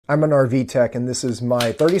I'm an RV tech, and this is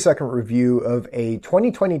my 30-second review of a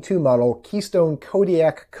 2022 model Keystone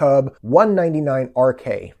Kodiak Cub 199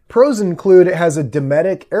 RK. Pros include it has a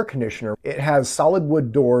Dometic air conditioner, it has solid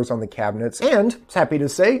wood doors on the cabinets, and, it's happy to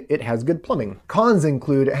say, it has good plumbing. Cons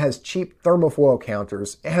include it has cheap thermofoil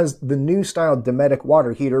counters, it has the new style Dometic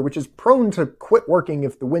water heater, which is prone to quit working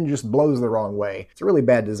if the wind just blows the wrong way. It's a really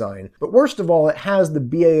bad design. But worst of all, it has the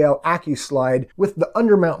BAL AccuSlide with the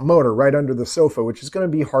undermount motor right under the sofa, which is going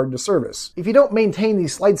to be hard to service. If you don't maintain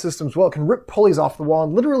these slide systems well, it can rip pulleys off the wall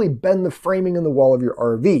and literally bend the framing in the wall of your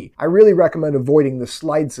RV. I really recommend avoiding the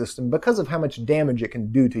slide system because of how much damage it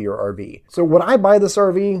can do to your RV. So would I buy this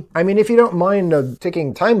RV? I mean, if you don't mind a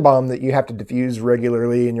ticking time bomb that you have to defuse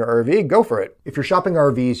regularly in your RV, go for it. If you're shopping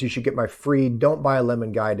RVs, you should get my free Don't Buy a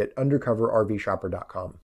Lemon guide at undercoverrvshopper.com.